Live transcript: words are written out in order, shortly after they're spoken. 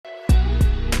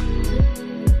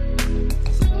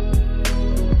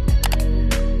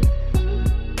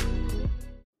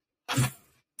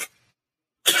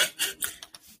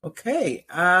Okay.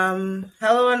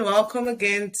 Hello and welcome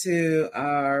again to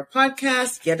our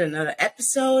podcast, yet another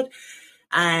episode.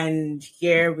 And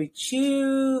here with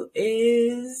you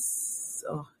is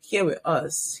here with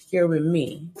us, here with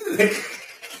me.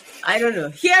 I don't know.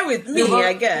 Here with me,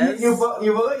 I guess. You forgot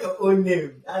your own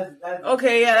name. That's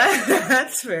Okay, yeah,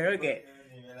 that's fair. Okay.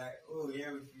 You're like, oh,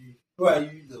 here with you. Who are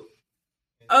you though?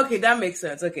 Okay, that makes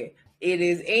sense. Okay. It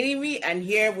is Eanimi, and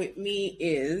here with me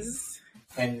is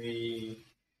Henry.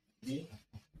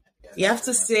 You have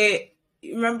to say.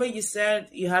 Remember, you said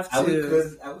you have to. I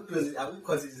will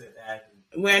close it that.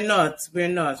 We're not.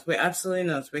 We're absolutely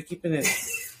not. We're keeping it.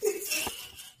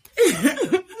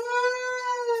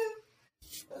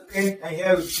 Okay, and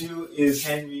here with you is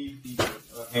Henry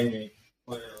or Henry,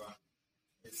 whatever.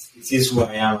 It is who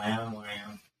I am. I am who I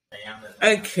am. I am that I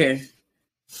am. Okay.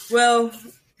 Well,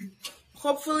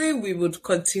 hopefully we would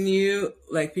continue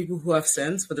like people who have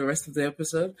sense for the rest of the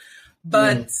episode.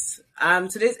 But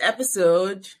today's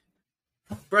episode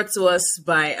brought to us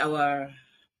by our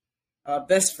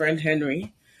best friend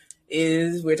Henry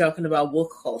is we're talking about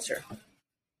woke culture.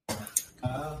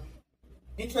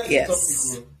 Interesting Yes.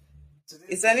 topic.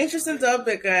 It's an interesting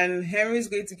topic, and Henry's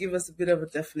going to give us a bit of a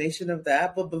definition of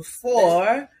that. But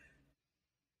before,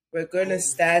 we're going to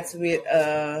start with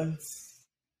yeah.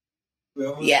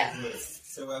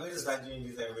 So we're going to start doing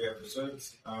this every episode.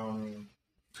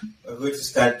 We're going to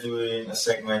start doing a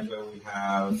segment where we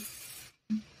have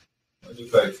what do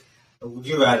you call it? Would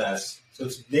you rather? So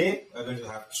today we're going to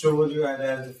have two would you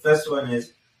rather. The first one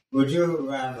is would you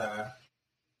rather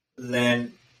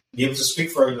be able to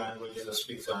speak foreign languages or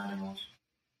speak to animals?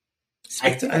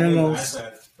 Speak to animals.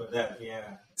 For that,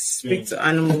 yeah. Speak to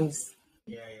animals.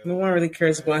 Yeah. No one really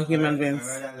cares about human beings.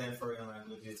 I'd rather learn foreign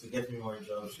languages to get me more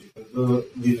jobs. You could go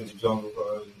live in the jungle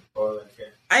for all I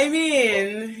care. I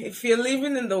mean, if you're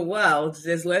living in the wild,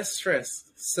 there's less stress.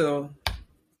 So,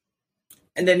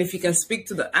 and then if you can speak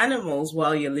to the animals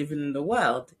while you're living in the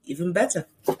wild, even better.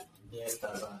 Yes,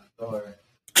 Tarzan. Don't worry.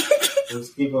 Those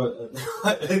people.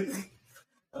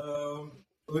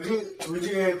 Would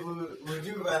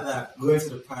you rather go into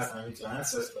the past and meet your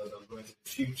ancestors or go into the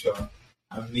future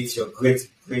and meet your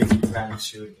great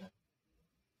grandchildren?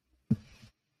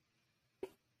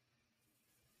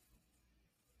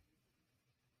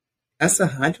 That's a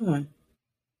hard one.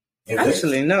 Is it?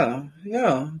 Actually, no.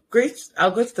 Great.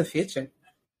 I'll go to the future.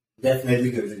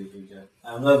 Definitely go to the future.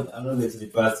 I'm not going to the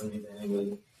past to meet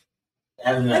anybody.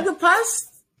 Like the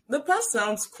past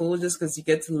sounds cool just because you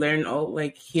get to learn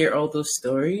hear all those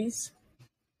stories.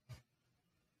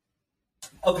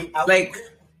 Okay,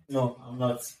 no, I'm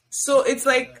not. So it's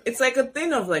like a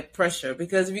thing of like pressure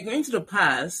because if you're going to the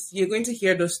past, you're going to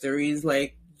hear those stories.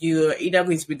 Like you're either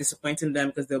going to be disappointing them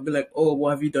because they'll be like, "Oh,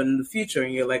 what have you done in the future?"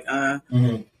 And you're like,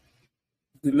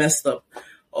 we messed up,"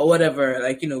 or whatever.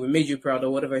 Like we made you proud,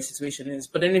 or whatever the situation is.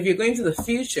 But then if you're going to the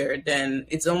future, then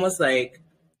it's almost like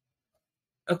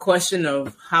a question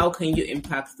of how can you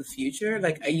impact the future?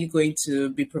 Like, are you going to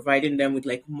be providing them with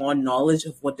like more knowledge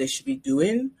of what they should be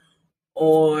doing?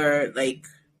 Or like,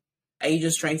 are you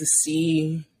just trying to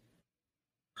see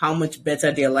how much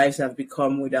better their lives have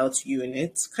become without you in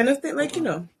it? Kind of thing. Like,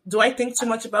 do I think too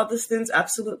much about these things?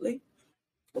 Absolutely.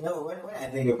 No, when I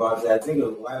think about it, I think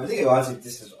about it,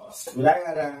 this is us. Would I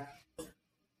rather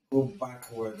go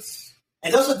backwards?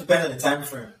 It also depends on the time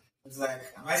frame. It's like,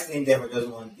 am I staying there for just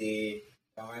one day?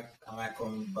 Am I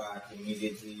coming back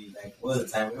immediately? Like, what's the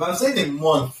time? If I'm saying a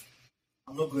month,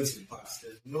 I'm not going to the past.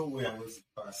 There's no way I'm going to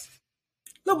the past.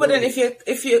 No, but then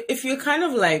if you're kind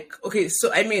of like, okay,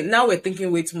 so I mean, now we're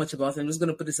thinking way too much about it. I'm just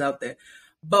gonna put this out there.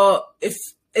 But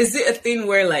is it a thing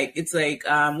where like it's like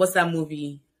what's that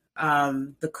movie?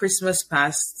 The Christmas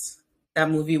Past, that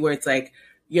movie where it's like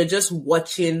you're just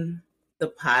watching the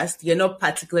past, you're not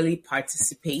particularly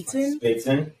participating?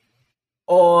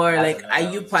 Or like are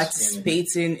you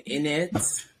participating in it?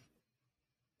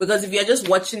 Because if you're just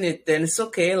watching it, then it's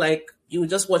okay. Like you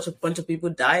just watch a bunch of people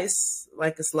die.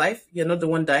 Like it's life. You're not the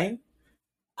one dying.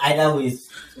 Either way,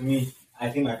 to me, I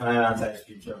think my final answer is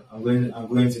future. I'm going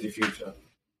to the future.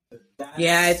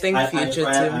 Yeah, I think future too.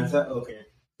 Answer, okay,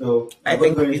 so I'm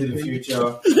going to the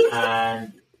future,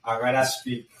 and I'd rather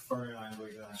speak foreign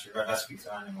language than I should rather speak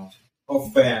to animals. All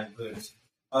fair and good.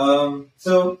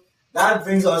 So that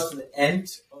brings us to the end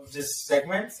of this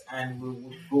segment, and we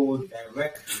will go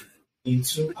directly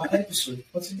into our episode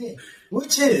for today,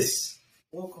 which is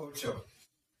woke culture.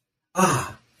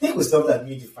 I think we stopped at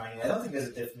me defining. I don't think there's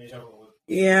a definition for woke.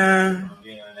 Yeah. I'm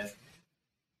being honest.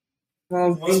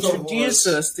 Well, introduce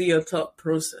us to your thought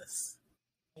process.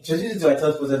 Introduce to our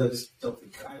thought process of this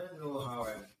topic. I don't know how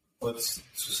I got to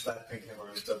start thinking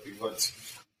about this topic, but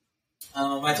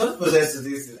My thought process to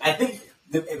this is, I think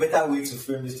a better way to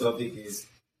frame this topic is,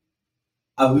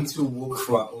 are we to work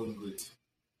for our own good?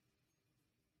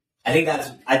 I think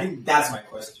that's my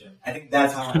question. I think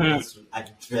that's how I want to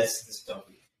address this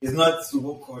topic. It's not to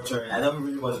woke culture. I don't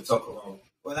really want to talk about.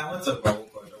 Well, I want to talk about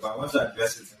woke culture, but I want to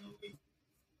address it in a way.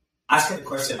 Asking the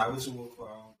question, are we to work for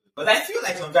our own good? But I feel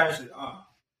like sometimes we are.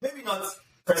 Maybe not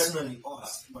personally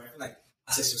us, but I feel like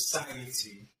as a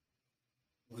society,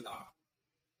 we are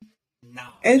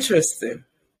now. Interesting.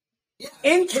 Yeah.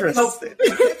 Interesting.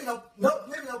 Maybe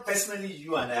not personally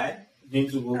you and I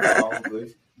being to work for our own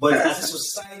good, but as a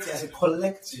society, as a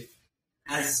collective,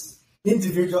 as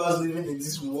individuals living in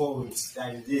this world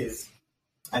that it is,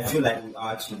 I feel like we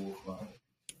are to work for our own.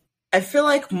 I feel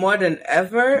like more than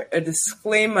ever, a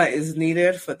disclaimer is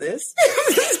needed for this.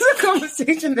 This is a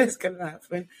conversation that's going to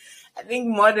happen. I think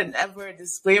more than ever, a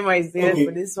disclaimer is needed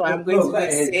for this. So I'm going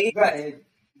to say Go ahead.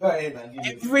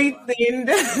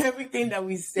 Everything that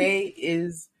we say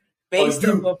is based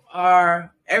off of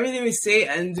everything we say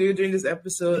and do during this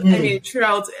episode. I mean,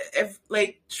 throughout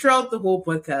the whole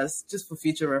podcast, just for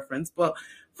future reference. But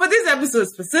for this episode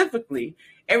specifically,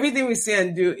 everything we say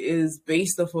and do is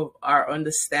based off of our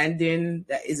understanding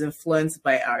that is influenced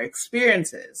by our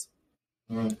experiences.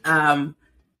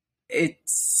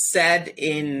 It's said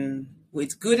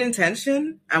with good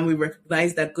intention, and we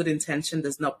recognize that good intention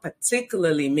does not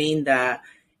particularly mean that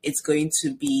it's going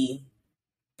to be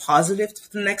positive to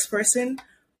the next person,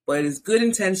 but it's good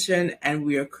intention, and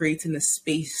we are creating a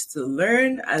space to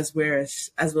learn as well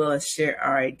as share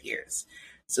our ideas.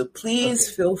 So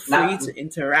please feel free to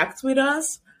interact with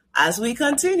us as we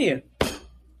continue.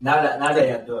 Now that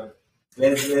you're done,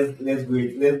 let's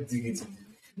dig into it.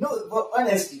 No, but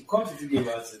honestly, come to think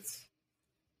about it.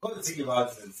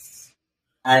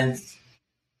 And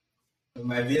it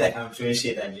might be like I'm throwing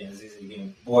shit at Gen Z's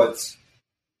again, but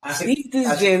leave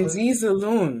these Gen Z's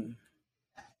alone.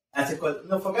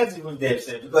 Forget even them,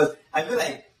 because I feel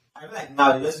like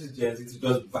now they just use Gen Z to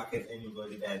just bracket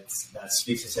anybody that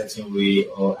speaks a certain way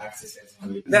or acts a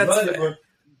certain way.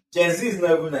 Gen Z is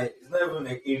not even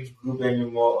an age group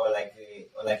anymore, or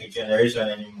like a generation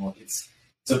anymore. It's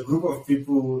a group of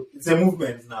people. It's a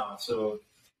movement now. So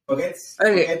forget.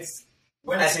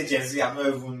 When I say Gen Z, I'm not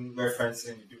even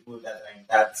referencing the people that are in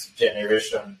that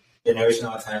generational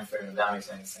time frame. If that makes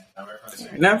any sense. I'm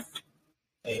referencing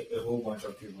a whole bunch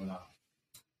of people now.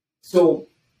 So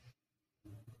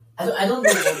I don't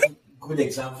know what good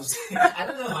examples. I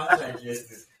don't know how to address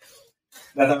this.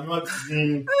 That I'm not.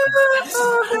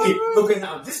 Okay.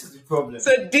 Now this is the problem.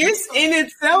 So this in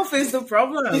itself is the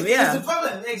problem. It's the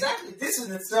problem. Exactly. This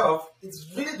in itself, it's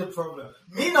really the problem.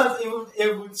 Me not even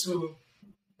able to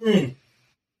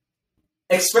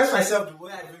express myself the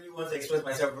way I really want to express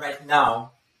myself right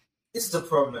now. This is the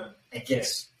problem, I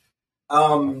guess.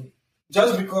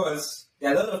 Just because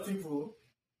there are a lot of people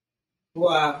who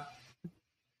are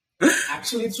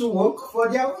actually to work for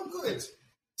their own good.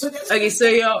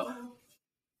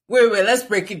 Wait, let's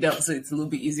break it down so it's a little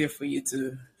bit easier for you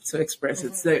to express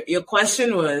it. So your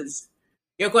question was,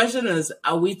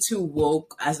 are we too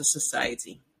woke as a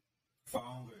society? For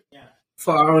our own good, yeah.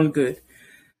 For our own good.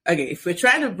 Okay, if we're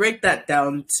trying to break that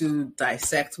down to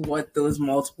dissect what those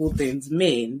multiple things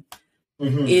mean,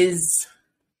 is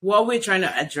what we're trying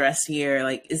to address here,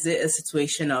 like, is it a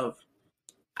situation of,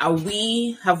 have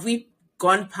we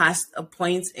gone past a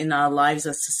point in our lives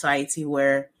as society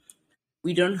where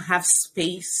we don't have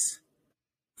space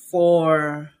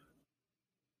for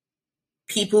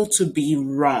people to be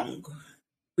wrong?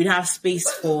 We don't have space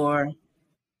for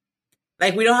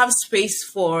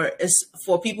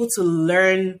people to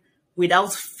learn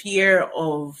without fear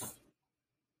of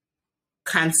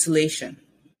cancellation.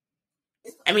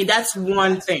 I mean, that's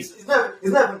one thing. It's not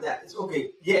even that. It's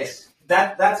okay. Yes,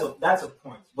 that's a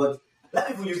point. But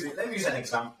let me use an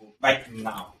example right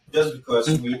now. Just because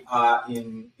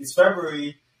it's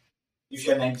February. If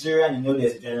you're Nigerian, you know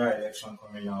there's a general election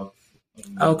coming up.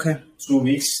 In 2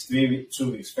 weeks, 2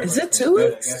 weeks. Is it 2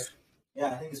 weeks? I guess. Yeah,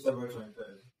 I think it's February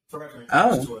 23rd. February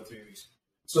 23rd, 2 or 3 weeks.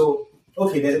 So,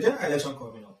 there's a general election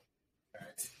coming up.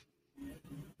 Right?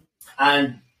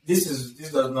 And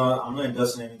I'm not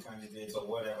endorsing any candidates or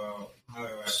whatever,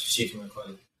 however shit you may call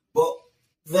it. But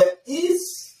there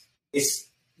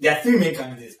are 3 main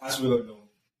candidates, as we all know.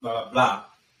 Blah, blah, blah.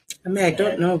 I mean, I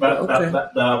don't know, but okay.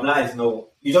 Blah, blah is no.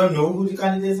 You don't know who the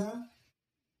candidates are?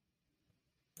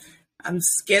 I'm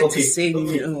scared to say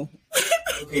no.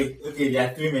 Okay, there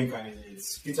are 3 main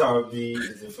candidates. Peter Obi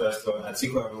is the first one,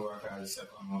 Atiku Abubakar is the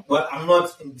second one. But I'm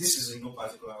not, this is in no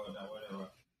particular order, whatever.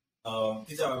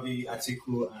 Peter Obi,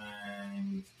 Atiku,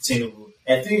 and Tinubu.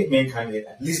 And three main candidates,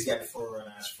 at least they are the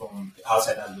forerunners from the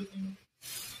outsiders looking in.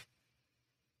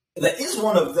 There is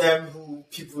one of them who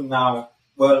people now,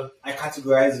 well, I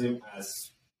categorize him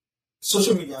as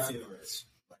social media favorites.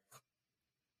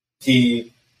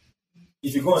 He,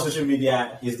 if you go on social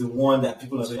media, he's the one that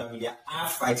people on social media are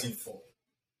fighting for.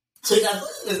 So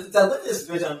it's a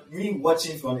situation, me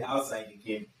watching from the outside the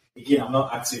game. Again, I'm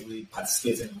not actively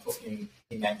participating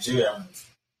in Nigeria.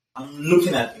 I'm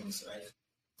looking at things, right?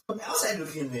 From the outside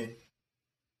looking in,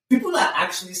 people are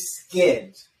actually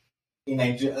scared in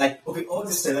Nigeria. Like, okay, all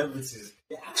these celebrities,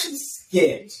 they're actually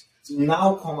scared to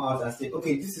now come out and say,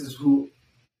 okay, this is who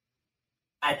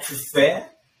I prefer.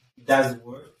 That's the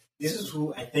word. This is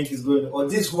who I think is good, or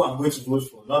this is who I'm going to vote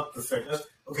for. Not prefer.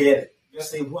 Just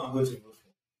say who I'm going to vote for.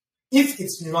 If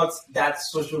it's not that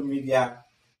social media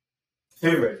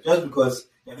favorite, just because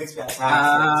they're going to be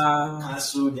attacked,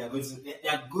 cancelled, they're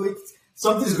going.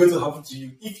 Something is going to happen to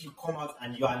you if you come out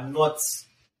and you are not,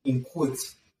 in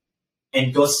quotes,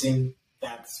 endorsing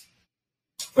that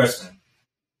person.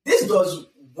 This does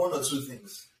one or two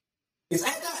things. It's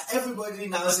either everybody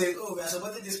now says, "Oh, we are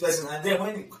supporting this person," and then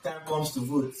when the time comes to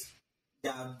vote, they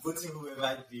are voting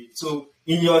whoever they. So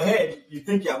in your head, you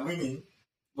think you are winning,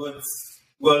 but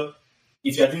well,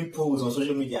 if you are doing polls on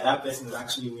social media, that person is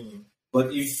actually winning.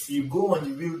 But if you go on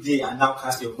the real day and now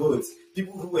cast your vote,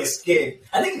 people who were scared,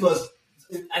 I think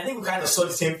we kind of saw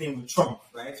the same thing with Trump,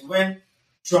 right? When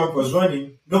Trump was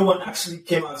running, no one actually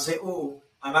came out and said, "Oh,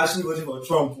 I'm actually voting for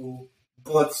Trump,"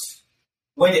 but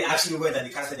when they actually went and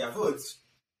they casted their votes,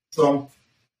 Trump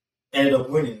ended up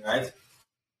winning, right?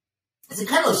 It's a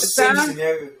kind of same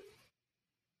scenario.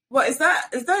 Well, is that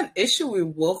an issue with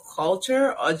woke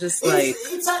culture, or just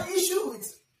it's an issue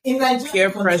in Nigeria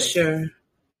peer context. pressure?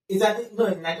 In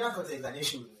Nigerian context, it's an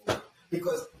issue with woke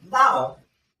because now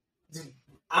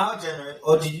our generation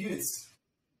or the youth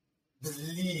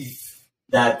believe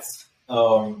that they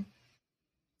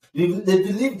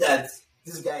believe that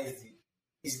this guy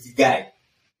is the guy,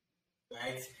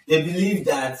 right? They believe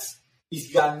that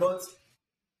if you are not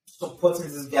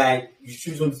supporting this guy, you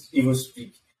shouldn't even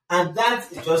speak. And that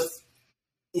is just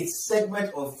a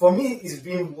segment of, for me, it's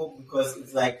being woke because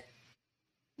it's like,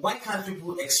 why can't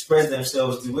people express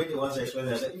themselves the way they want to express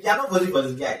themselves? If they are not voting for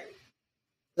this guy,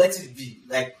 let it be.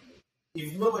 Like,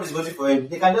 if nobody's voting for him,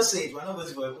 they can just say it. We're not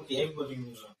voting for him. Okay, everybody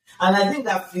moves on. And I think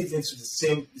that feeds into the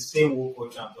same woke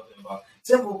culture I'm talking about.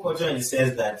 Same woke culture in the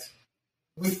sense that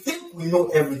we think we know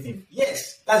everything.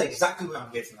 Yes, that's exactly what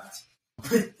I'm getting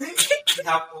at. We think we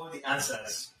have all the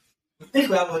answers. We think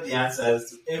we have all the answers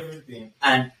to everything.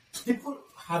 And people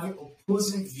having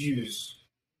opposing views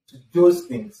to those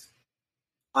things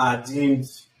are deemed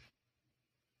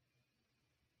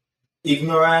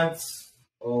ignorant,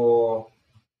 or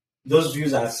those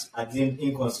views are deemed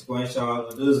inconsequential,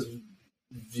 or those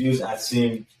views are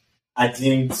deemed, I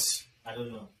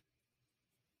don't know,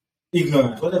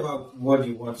 ignorant, whatever word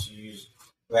you want to use,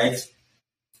 right?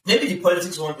 Maybe the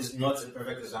politics one is not a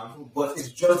perfect example, but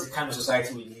it's just the kind of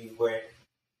society we live where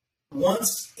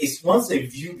once a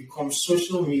view becomes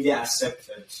social media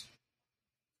accepted,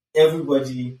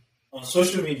 everybody on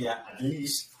social media, at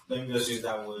least, let me just use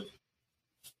that word,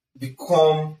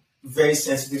 become very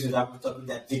sensitive to that topic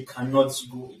that they cannot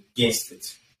go against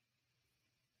it.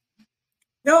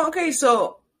 No, okay,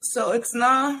 so it's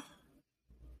not.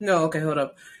 No, okay, hold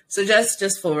up. So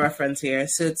just for reference here,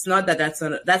 so it's not that's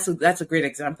a great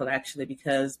example actually,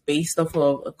 because based off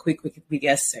of a quick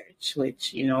Wikipedia search,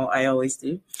 which I always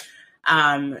do,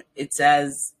 it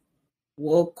says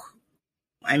woke.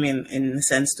 I mean, in the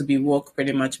sense, to be woke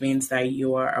pretty much means that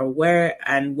you are aware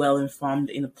and well informed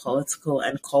in a political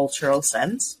and cultural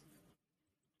sense.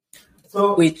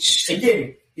 So which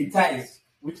again, it ties,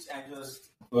 which I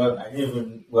didn't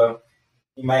even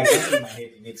in my head,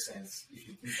 it makes sense. If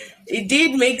you think about it. It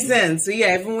did make sense. So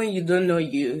yeah, even when you don't know,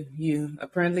 you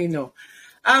apparently know.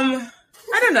 I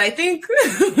don't know. I think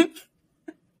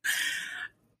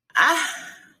I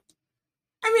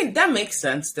mean that makes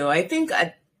sense though. I think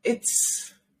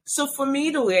it's so for me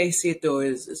the way I see it though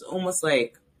is almost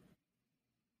like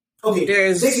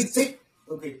there's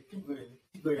okay. Keep going.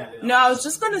 No, I was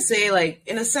just gonna say like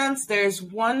in a sense there's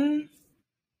one.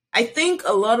 I think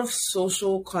a lot of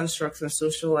social constructs and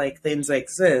social things that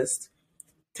exist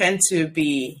tend to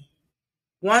be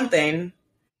one thing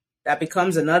that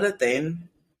becomes another thing,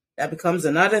 that becomes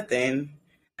another thing,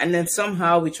 and then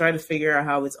somehow we try to figure out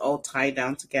how it's all tied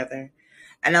down together.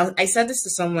 And I said this to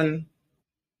someone,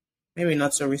 maybe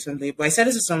not so recently, but I said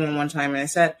this to someone one time, and I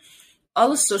said,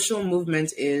 all a social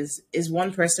movement is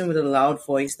one person with a loud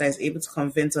voice that is able to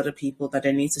convince other people that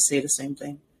they need to say the same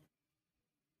thing.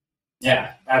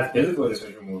 Yeah, that's basically what the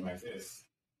social movement is.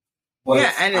 But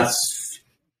Yeah, and as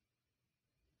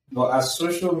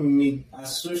social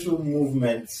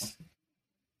movements,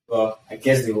 well, I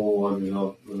guess the whole world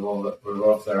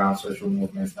revolves around social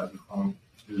movements that become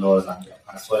laws and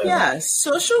as whatever. yeah,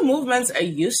 social movements are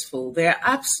useful. They're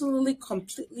absolutely,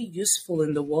 completely useful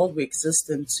in the world we exist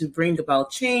in to bring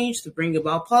about change, to bring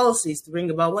about policies, to bring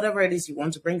about whatever it is you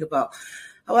want to bring about.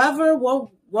 However,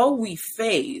 what we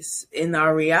face in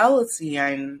our reality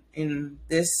and in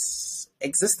this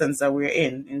existence that we're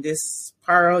in this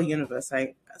parallel universe,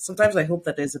 I sometimes I hope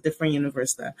that there's a different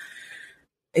universe that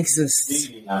exists.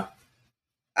 Really, yeah.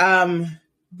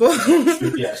 But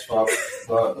Tricky as fuck,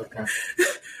 but okay.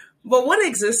 but what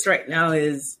exists right now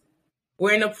is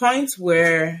we're in a point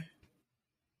where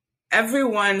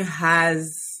everyone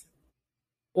has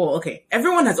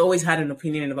everyone has always had an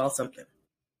opinion about something.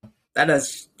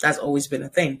 That's always been a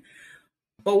thing.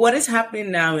 But what is happening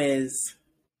now is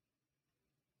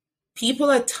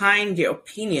people are tying their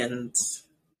opinions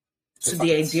to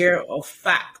the idea of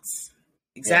facts.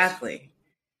 Exactly. Yes.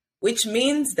 Which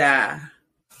means that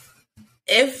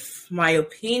if my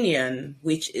opinion,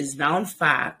 which is now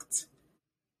fact,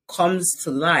 comes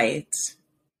to light,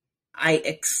 I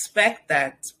expect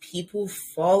that people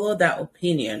follow that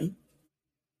opinion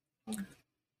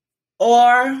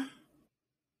or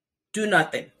do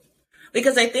nothing.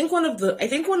 Because I think one of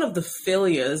the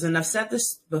failures, and I've said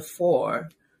this before,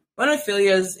 one of the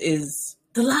failures is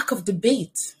the lack of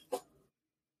debate.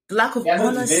 The lack of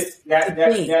honest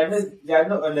debate. There are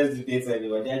no honest debates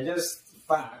anymore. They are just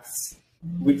facts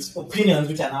with opinions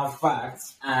which are now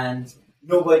facts, and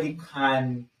nobody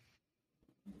can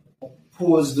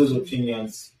oppose those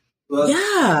opinions. Well,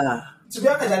 yeah. To be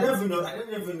honest, I don't even know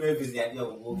if it's the idea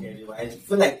of woke anymore. I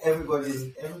feel like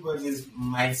everybody's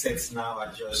mindsets now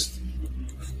are just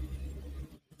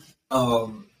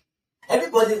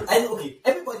everybody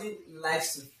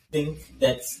likes to think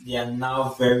that they are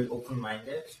now very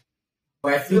open-minded,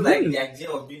 but I feel like the idea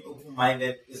of being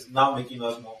open-minded is now making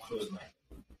us more closed-minded.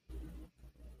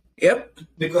 Yep.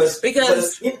 Because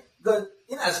in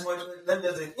as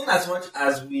much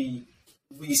as we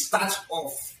start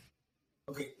off,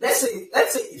 okay, let's say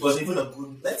it was even a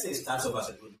good. Let's say it starts off as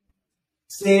a good.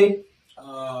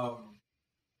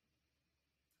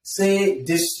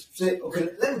 Okay,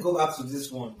 let me go back to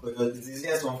this one because it's the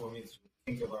easiest one for me to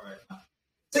think about right now.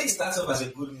 Say it starts off as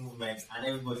a good movement and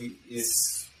everybody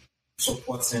is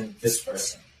supporting this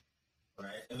person,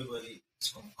 right? Everybody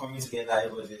is coming together,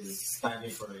 everybody is standing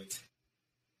for it.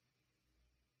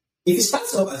 If it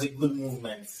starts off as a good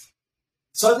movement,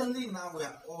 suddenly now we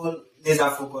are all laser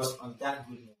focused on that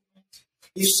good movement.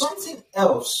 If something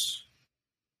else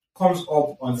comes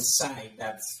up on the side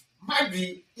that might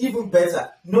be even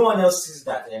better, no one else sees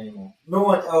that anymore. No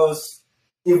one else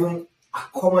even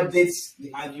accommodates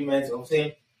the argument of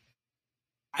saying,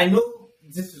 I know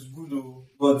this is good,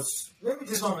 but maybe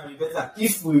this one might be better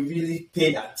if we really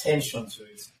paid attention to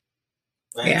it.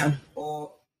 Right? Yeah.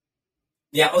 Or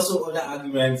there are also other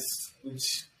arguments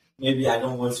which maybe I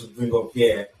don't want to bring up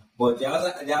here, but there are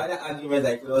other arguments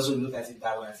I could also look at it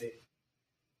that way and say,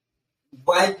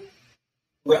 why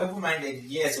we're open-minded,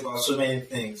 yes, about so many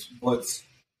things, but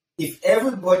if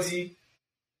everybody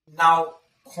now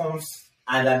comes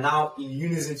and are now in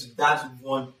unison to that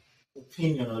one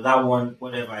opinion or that one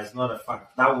whatever is not a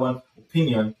fact, that one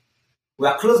opinion, we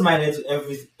are close-minded to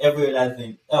every other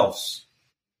thing else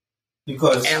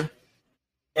because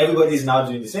everybody is now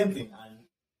doing the same thing and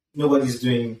nobody's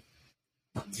doing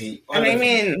the other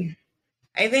thing.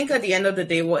 I think at the end of the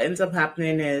day, what ends up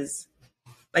happening is,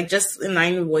 like, just in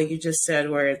line with what you just said,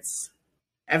 where it's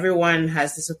everyone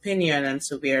has this opinion, and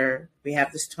so we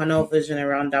have this tunnel vision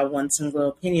around that one single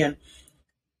opinion.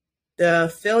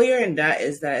 The failure in that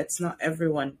is that it's not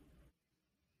everyone.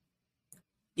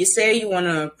 You say you want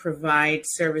to provide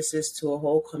services to a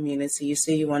whole community. You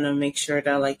say you want to make sure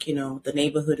that, the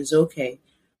neighborhood is okay.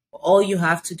 All you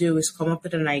have to do is come up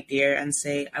with an idea and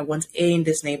say, I want A in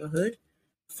this neighborhood.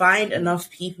 Find enough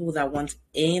people that want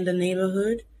A in the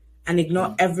neighborhood and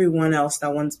ignore everyone else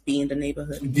that wants B in the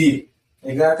neighborhood. B.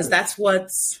 Exactly. Because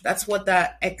that's what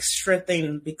that extra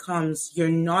thing becomes. You're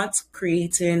not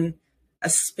creating a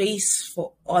space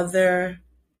for other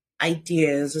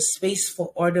ideas, a space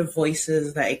for other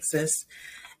voices that exist.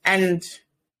 And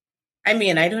I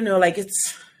don't know, I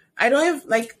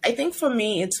think for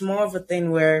me, it's more of a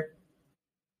thing where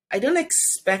I don't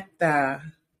expect that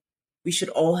we should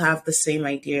all have the same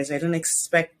ideas. I don't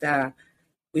expect that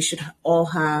we should all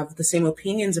have the same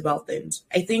opinions about things.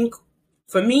 I think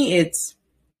for me, it's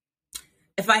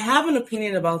if I have an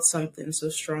opinion about something so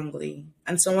strongly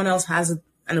and someone else has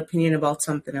an opinion about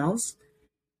something else,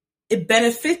 it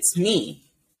benefits me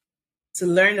to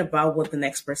learn about what the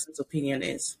next person's opinion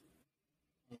is.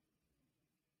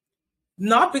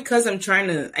 Not because I'm trying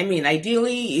to, I mean,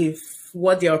 ideally, if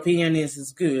what their opinion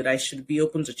is good, I should be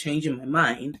open to changing my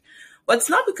mind. But it's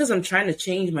not because I'm trying to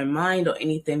change my mind or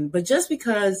anything, but just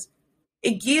because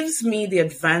it gives me the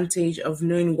advantage of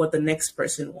knowing what the next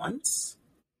person wants.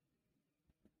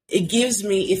 It gives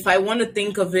me, if I want to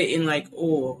think of it in like,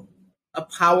 oh, a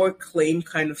power claim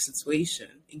kind of situation,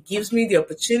 it gives me the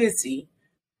opportunity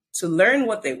to learn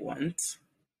what they want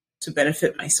to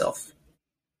benefit myself.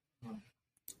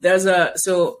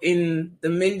 So in the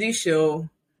Mindy show,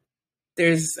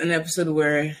 there's an episode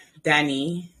where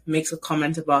Danny makes a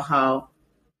comment about how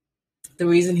the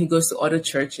reason he goes to other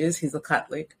churches, he's a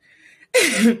Catholic.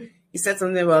 He said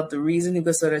something about the reason he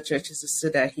goes to other churches is so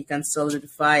that he can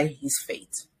solidify his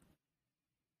faith.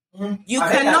 You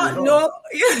cannot know,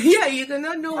 you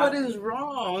cannot know what is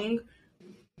wrong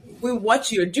with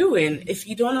what you're doing if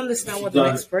you don't understand what the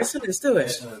next person is doing.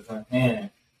 Yeah.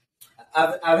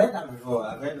 I've heard that before.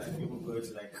 I've heard like people going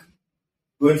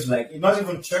to not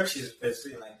even churches per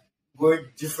se, like going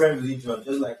different religions,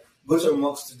 just like go to a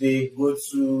mosque today, go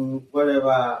to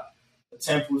whatever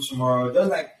temple tomorrow, just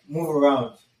like move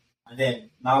around, and then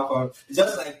now come. It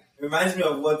just like reminds me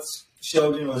of what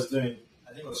Sheldon was doing.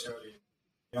 I think it was Sheldon,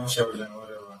 young Sheldon or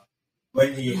whatever,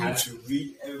 when he had to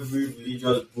read every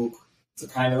religious book to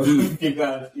kind of figure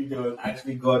out if there was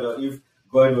actually God or if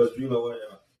God was real or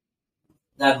whatever.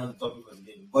 That's not the topic of the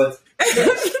game, but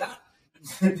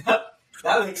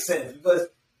that makes sense because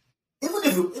even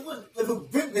if we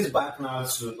bring this back now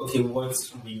to what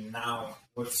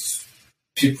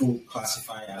people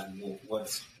classify as woke,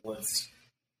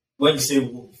 when you say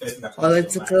woke, first thing that comes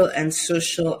political and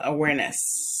social awareness.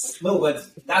 No, but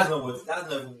that's not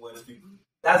even what people.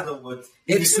 That's not what.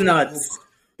 It's not. Woke,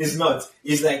 it's not.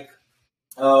 It's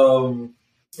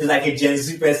like a Gen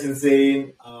Z person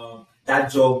saying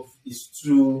that job is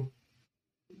too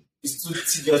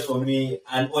tedious for me,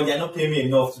 or they're not paying me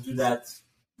enough to do that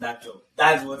job.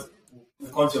 That's what will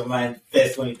come to your mind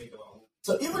first when you think about it.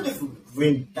 So even if we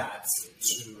bring that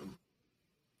to,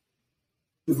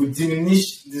 if we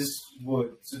diminish this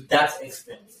word to that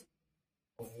extent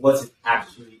of what it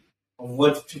actually, of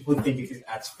what people think it is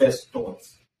at first thought,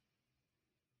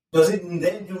 does it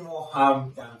then do more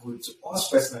harm than good to us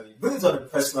personally? Bring it on a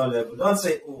personal level. Don't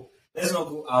say, oh, let's not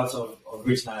go out of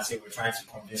reach now and say we're trying to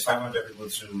convince 500 people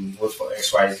to vote for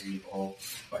XYZ, or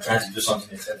we're trying to do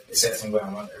something a certain way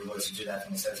and want everybody to do that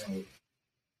in a certain way.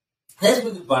 Let's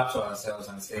bring it back to ourselves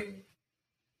and say,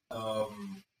 I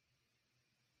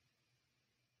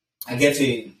get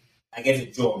a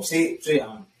job. Say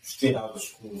I'm straight out of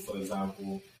school, for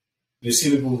example. You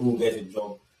see people who get a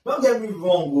job. Don't get me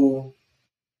wrong, though.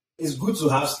 It's good to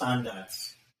have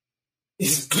standards.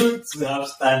 It's good to have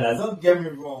standards. Don't get me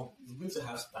wrong. It's good to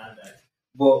have standards.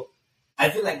 But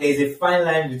I feel like there's a fine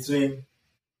line between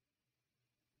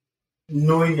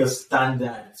knowing your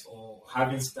standards or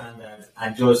having standards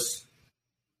and just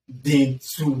being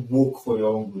too woke for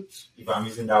your own good, if I'm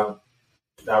using that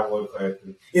word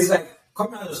correctly. It's like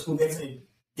coming out of school, getting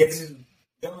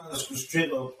out of school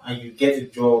straight up and you get a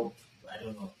job, I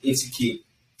don't know, 80K,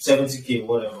 70K,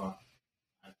 whatever.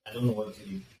 I don't know what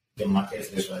the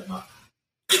market is right now.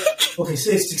 Okay,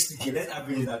 say 60K. Let's not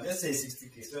bring it up. Let's say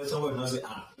 60K. So someone will not say,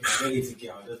 if I get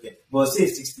 80K, I'll just get. But say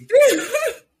 60K.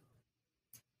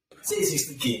 Say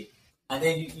 60K. And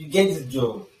then you get the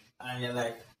job and you're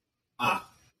like, I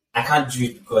can't do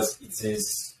it because it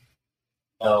is,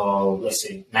 let's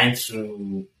say, 9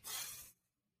 to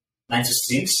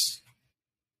 6.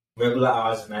 Regular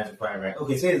hours is 9 to 5, right?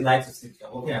 Okay, say it's 9 to 6.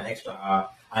 You're working an extra hour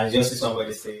and you just see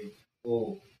somebody say,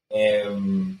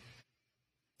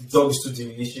 the job is too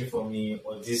diminishing for me,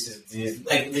 or this is this.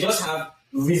 Like, they just have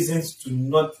reasons to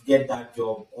not get that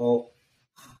job, or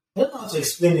I don't know how to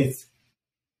explain it.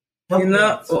 You're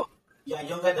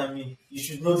younger than me. You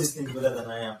should know these things better than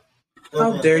I am.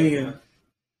 How dare you?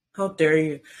 How dare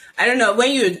you? I don't know.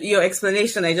 When your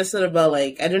explanation, I just thought about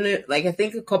I don't know, I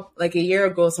think a year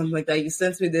ago, something like that. You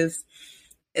sent me this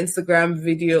Instagram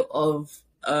video of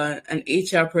an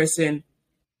HR person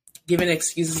giving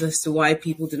excuses as to why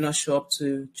people did not show up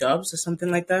to jobs or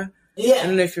something like that. Yeah. I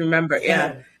don't know if you remember.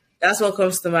 Yeah. That's what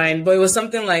comes to mind. But it was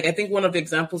something like, I think one of the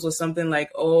examples was something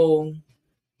like, the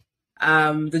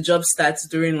job starts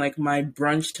during my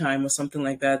brunch time or something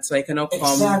like that. So I cannot come.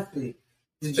 Exactly.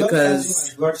 The job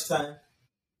starts during my brunch time.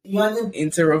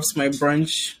 Interrupts my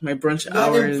brunch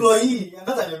hours. You're an employee. You're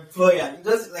not an employer.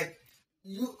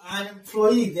 You are an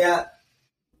employee.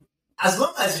 As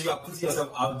long as you are putting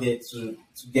yourself out there to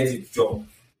get a job,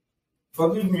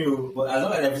 forgive me, but as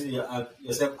long as everything you're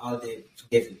yourself out there to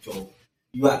get a job,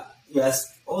 you are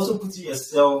also putting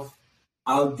yourself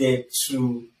out there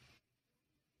to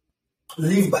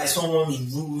live by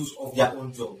someone's rules of their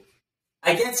own job.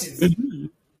 I get it. Mm-hmm.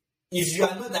 If you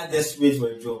are not that desperate for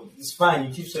a job, it's fine.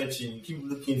 You keep searching, you keep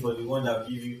looking for the one that will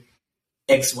give you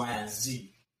X, Y, and Z.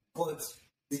 But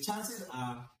the chances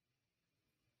are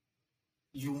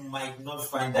you might not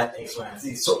find that X, Y, and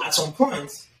Z. So at some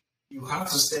point, you have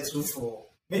to settle for,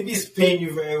 maybe it's paying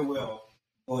you very well,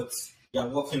 but you're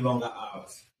working longer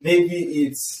hours. Maybe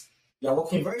it's you're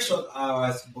working very short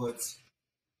hours, but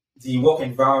the work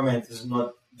environment is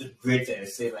not the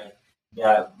greatest. Say like there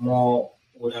are more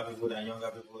older people than younger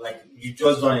people. Like you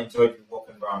just don't enjoy the work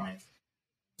environment.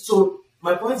 So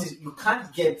my point is you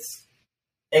can't get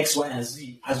X, Y, and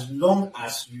Z as long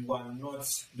as you are not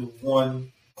the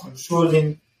one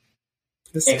controlling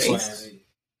The X, Y, and space. Z.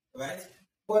 Right?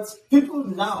 But people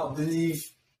now believe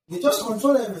they just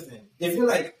control everything. They feel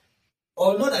like,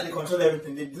 or not that they control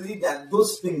everything, they believe that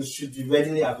those things should be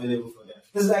readily available for them.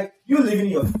 It's like you living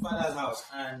in your father's house,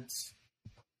 and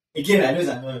again, I know it's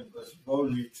annoying because you all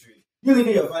live through it. You live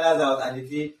in your father's house, and they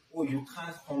say, "Oh, you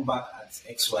can't come back at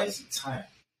XYZ time."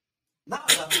 Now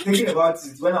that I'm thinking about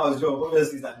it, when I was young,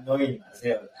 obviously it's annoying as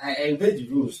hell. I obey the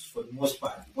rules for the most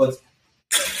part, but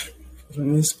For the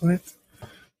most part.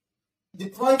 the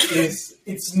point is,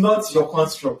 it's not your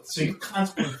construct, so you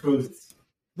can't control it.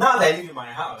 Now that I live in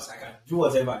my house, I can do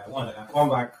whatever I want. I can come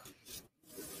back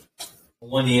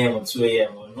 1 a.m. or 2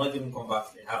 a.m. or not even come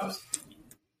back to the house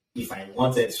if I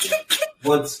wanted to.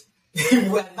 But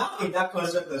we're now in that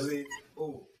construct of saying,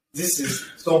 oh, this is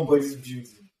somebody's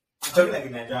beauty. I'm talking like a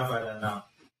Nigerian father now.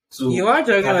 So You are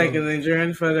talking like a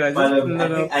Nigerian father. I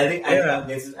think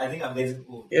I'm getting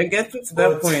old. You're getting to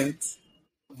that point.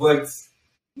 But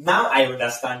now I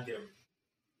understand them.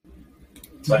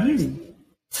 I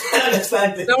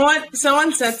understand them.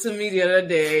 Someone said to me the other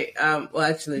day, well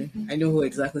actually I know who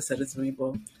exactly said it to me,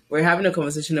 but we're having a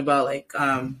conversation about like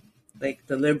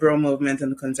the liberal movement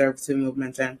and the conservative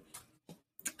movement,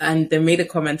 and they made a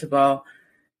comment about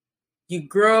you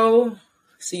grow,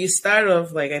 so you start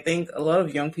off like, I think a lot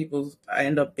of young people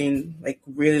end up being like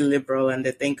really liberal, and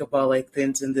they think about like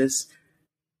things in this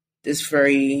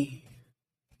very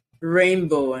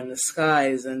rainbow and the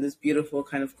skies and this beautiful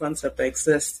kind of concept that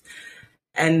exists.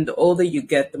 And the older you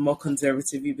get, the more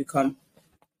conservative you become.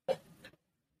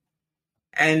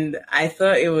 And I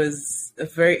thought it was a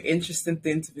very interesting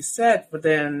thing to be said. But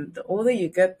then the older you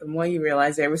get, the more you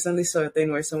realize. I recently saw a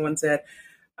thing where someone said,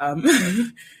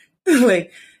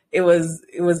 like it was.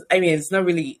 I mean, it's not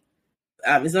really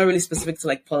specific to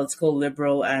like political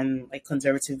liberal and like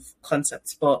conservative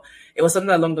concepts, but it was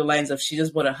something along the lines of she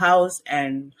just bought a house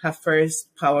and her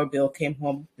first power bill came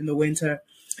home in the winter.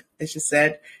 And she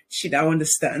said she now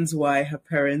understands why her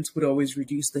parents would always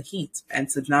reduce the heat.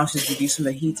 And so now she's reducing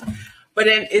the heat. But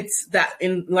then it's that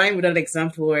in line with that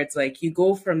example where it's like you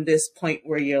go from this point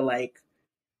where you're like,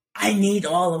 I need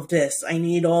all of this. I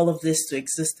need all of this to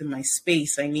exist in my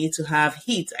space. I need to have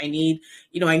heat. I need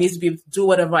to be able to do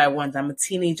whatever I want. I'm a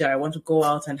teenager. I want to go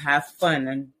out and have fun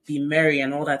and be merry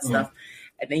and all that stuff.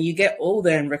 And then you get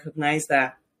older and recognize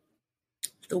that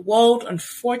the world,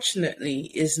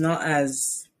 unfortunately, is not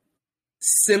as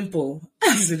simple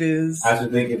as it is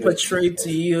portrayed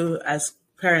to you as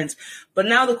parents. But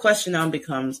now the question now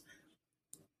becomes,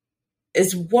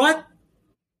 is what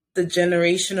the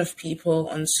generation of people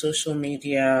on social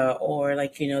media or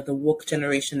like, the woke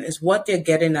generation, is what they're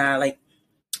getting at, like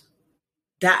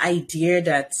that idea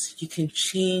that you can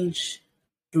change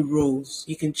the rules,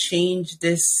 you can change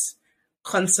this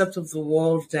concept of the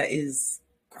world that is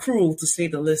cruel to say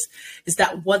the least. Is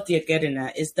that what they're getting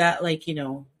at? Is that like,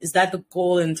 is that the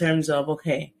goal in terms of,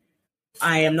 okay,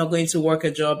 I am not going to work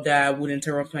a job that would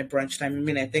interrupt my brunch time? I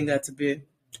mean, I think that's a bit,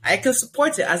 I could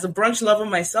support it as a brunch lover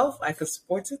myself. I could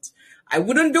support it. I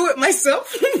wouldn't do it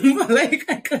myself, but like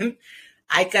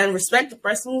I can respect the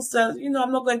person who says,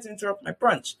 I'm not going to interrupt my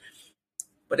brunch.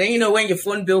 But then, when your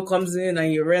phone bill comes in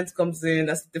and your rent comes in,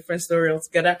 that's a different story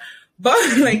altogether. But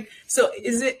like, so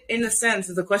is it, in a sense,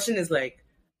 the question is like,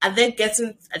 are they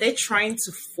trying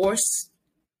to force,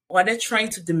 or are they trying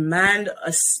to demand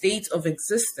a state of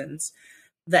existence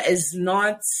that is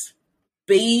not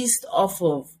based off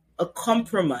of a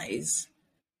compromise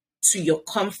to your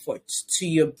comfort, to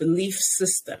your belief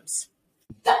systems?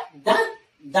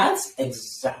 That's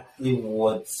exactly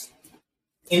what,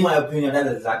 in my opinion,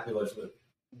 that's exactly what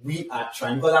we are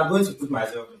trying. Because I'm going to put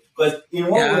myself in. Because in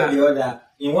one way or the other,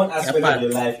 in one aspect of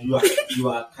your life, you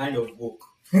are kind of woke.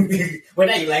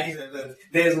 Whether you like it or not,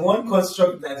 there's one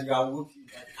construct that you are woke.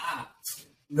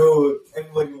 no,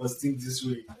 everybody must think this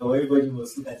way, or everybody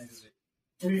must look at it this way.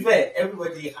 To be fair,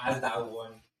 everybody has that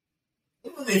one,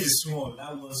 even if it's small,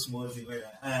 that one small thing where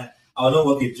I will not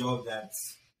work a job that.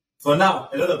 For now,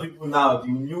 a lot of people now, the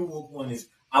new work one is,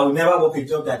 I will never work a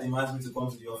job that demands me to come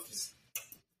to the office.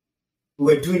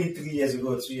 We were doing it 3 years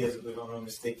ago, 2 years ago, if I'm not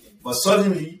mistaken. But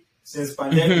suddenly, since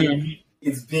pandemic,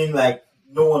 it's been like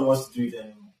no one wants to do it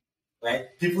anymore.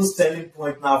 Right? People's selling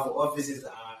point now for offices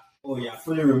are, oh, you're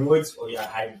fully remote or you're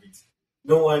hybrid.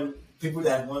 No one, people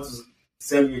that want to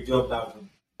sell you a job now,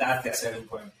 that's their selling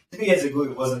point. 3 years ago,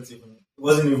 it wasn't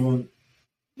even,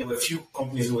 there were a few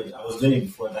companies who I was doing it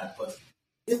before that, but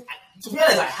to be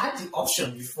honest, I had the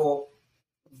option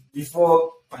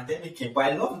before pandemic came, but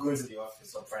I love going to the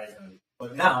office, surprisingly.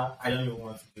 But now, I don't even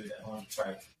want to do that. I want to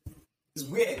try it. It's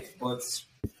weird, but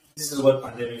this is what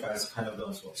pandemic has kind of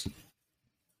done to us.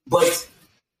 But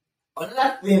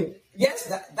another thing,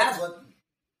 yes, that's what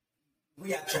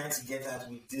we are trying to get at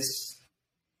with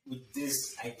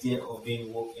this idea of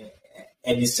being woke in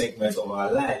any segment of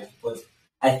our life. But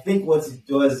I think what it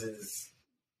does is,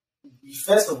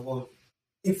 first of all,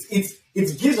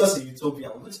 it gives us a utopia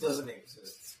which doesn't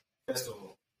exist. First of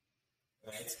all,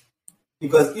 right?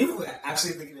 Because if we're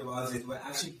actually thinking about it, we're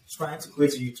actually trying to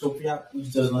create a utopia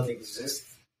which does not exist,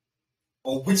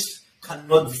 or which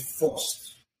cannot be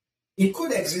forced. It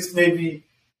could exist maybe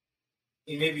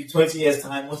in maybe 20 years'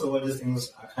 time. Most of all these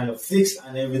things are kind of fixed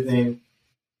and everything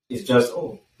is just,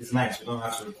 oh, it's nice. We don't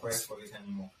have to request for it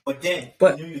anymore. But then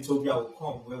a new utopia will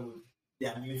come where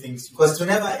there are new things, because it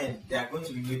will never end. There are going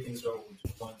to be new things where we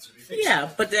want to be fixed. Yeah,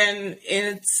 but then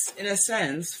in a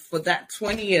sense, for that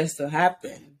 20 years to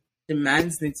happen,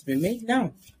 demands need to be made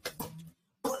now.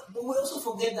 But we also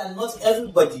forget that not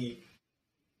everybody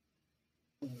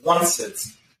wants it.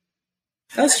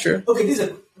 That's true. Okay, this is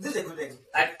a good example.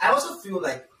 I also feel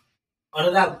like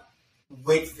another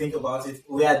way to think about it,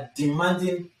 we are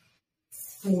demanding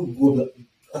food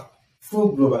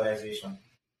globalization.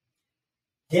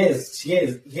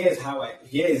 Here's how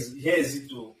here's it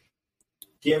to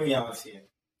hear me out here.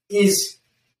 Is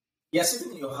you're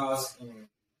sitting in your house in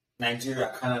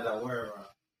Nigeria, Canada, wherever.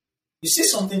 You see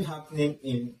something happening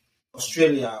in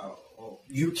Australia or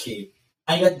UK,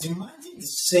 and you're demanding the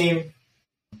same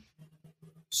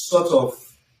sort of,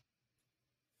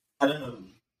 I don't know,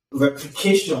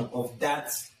 replication of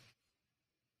that.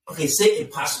 Okay, say a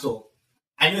pastor.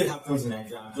 I know it happens in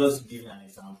Nigeria. I'm just giving an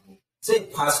example. Say a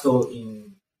pastor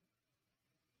in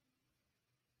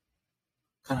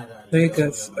Canada,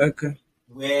 Okay.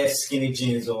 wear skinny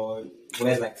jeans or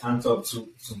wears like tank top to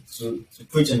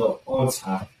preach in the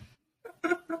altar.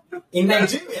 In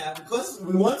Nigeria, because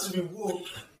we want to be woke,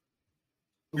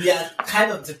 we are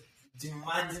kind of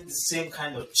demanding the same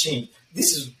kind of change.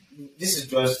 This is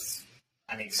just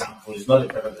an example. It's not a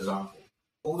perfect example.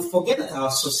 But we forget that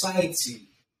our society,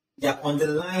 their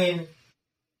underlying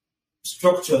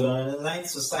structures, underlying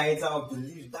societal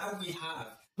beliefs that we have,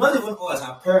 not even us,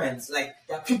 our parents, like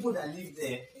there are people that live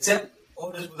there, except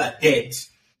all those people are dead,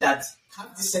 that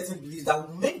have this certain beliefs that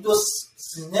will make those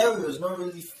scenarios not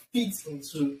really fit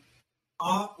into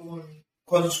our own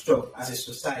construct as a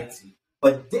society.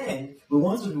 But then we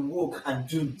want to be woke and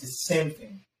do the same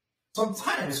thing.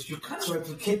 Sometimes you can't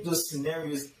replicate those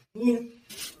scenarios in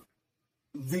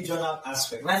regional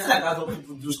aspects. And I feel like that's what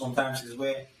people do sometimes, is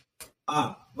where,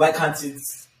 why can't it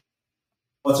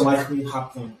automatically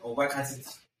happen? Or why can't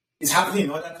it's happening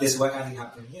in other places, why can't it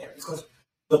happen here? Because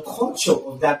the culture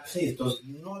of that place does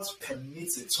not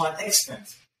permit it to an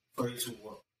extent for it to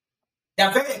work. There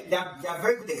are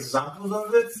very good examples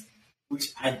of it,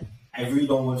 which I really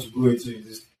don't want to go into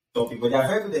this topic, but there are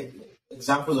very good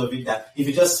examples of it that if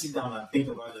you just sit down and think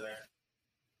about it, like,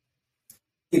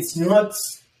 it's not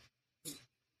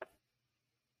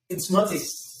a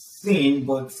sin,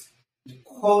 but the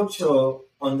culture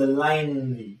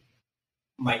underlyingly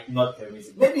might not permit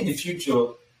it. Maybe in the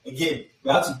future, again, we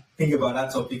have to think about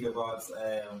that topic about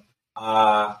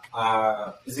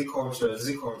is it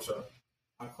culture?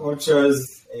 Our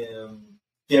culture's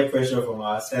peer pressure from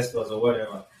our ancestors or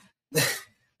whatever.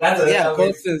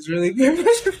 Culture is really peer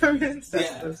pressure from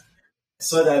ancestors. Yeah.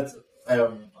 So that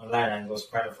online, and it was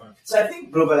quite fun. So I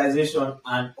think globalization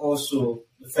and also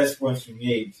the first point you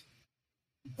made,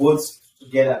 both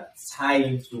together tie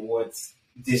into what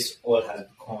this all has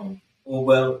become. Oh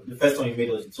well, the first one you made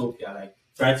was utopia, like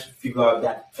trying to figure out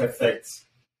that perfect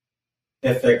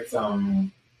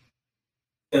environment,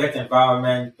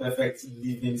 perfect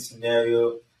living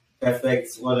scenario,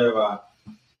 perfect whatever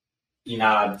in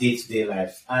our day-to-day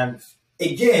lives. And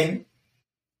again,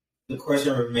 the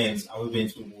question remains, are we going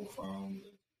to work for our own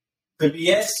good? Could be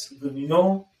yes, could be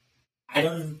no. I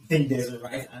don't think there's a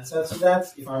right answer to that,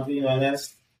 if I'm being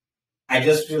honest. I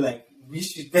just feel like we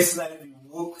should personally be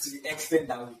woke to the extent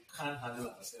that we can't handle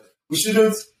ourselves. We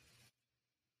shouldn't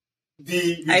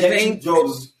be rejecting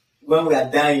jobs when we are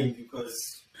dying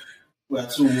because we are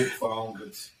too woke for our own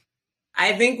good.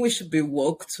 I think we should be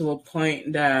woke to a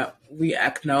point that we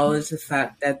acknowledge the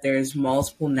fact that there's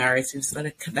multiple narratives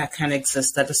that can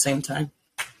exist at the same time.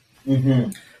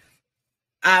 Mm-hmm.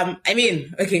 I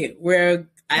mean, okay, we're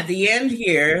at the end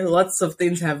here. Lots of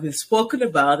things have been spoken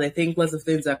about. I think lots of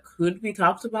things that could be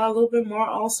talked about a little bit more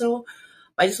also.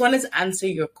 I just wanted to answer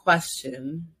your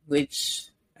question, which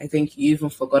I think you even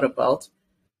forgot about.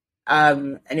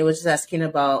 And it was just asking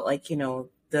about, like, you know,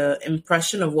 the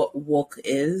impression of what woke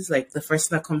is, like the first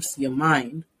thing that comes to your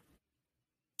mind,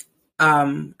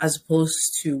 as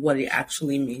opposed to what it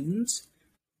actually means,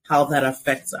 how that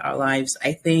affects our lives.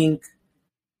 I think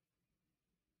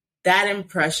that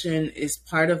impression is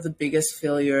part of the biggest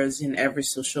failures in every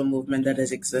social movement that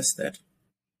has existed,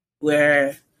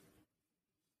 where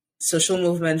social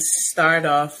movements start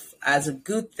off as a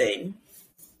good thing,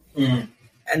 and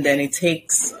then it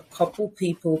takes a couple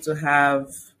people to have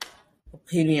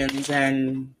opinions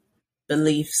and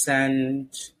beliefs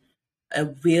and a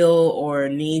will or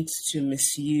need to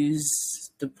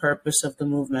misuse the purpose of the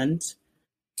movement.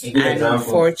 A good example.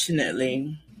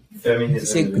 Unfortunately,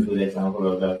 feminism is a good example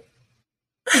of that.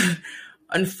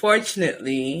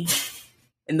 Unfortunately,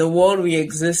 in the world we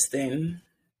exist in,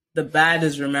 the bad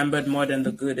is remembered more than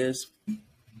the good is.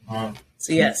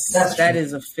 So yes, that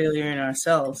is a failure in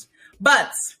ourselves.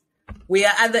 But we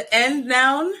are at the end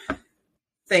now.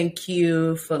 Thank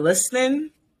you for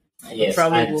listening. Yes,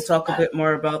 we'll talk a bit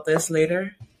more about this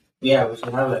later. Yeah, we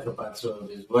should have like a part 2 of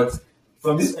this. But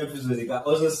from this episode, you can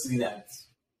also see that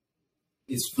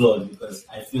it's flawed because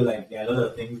I feel like there are a lot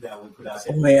of things that we could have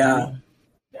said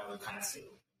that we can't say.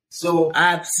 So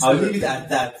absolutely. I'll leave it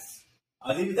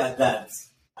at that.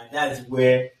 And that is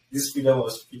where this freedom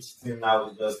of speech thing now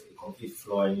is just a complete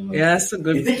flaw. You know? Yeah, that's a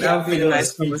good. That would be a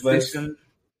nice conversation.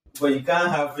 But you can't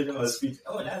have freedom of speech.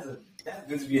 Oh, that's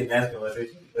going to be a nice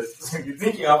conversation. Because you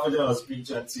think you have freedom of speech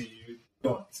until you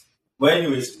don't. But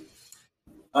anyways,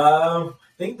 I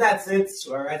think that's it.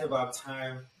 We're right about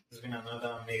time. It's been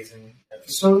another amazing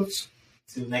episode.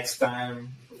 Till next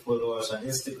time, follow us on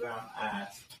Instagram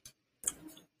at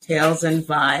Tales and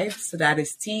Vibes. So that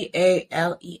is TALESNVIBS.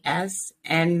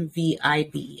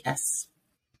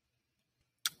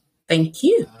 Thank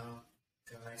you.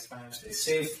 Till next time, stay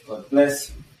safe. God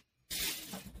bless.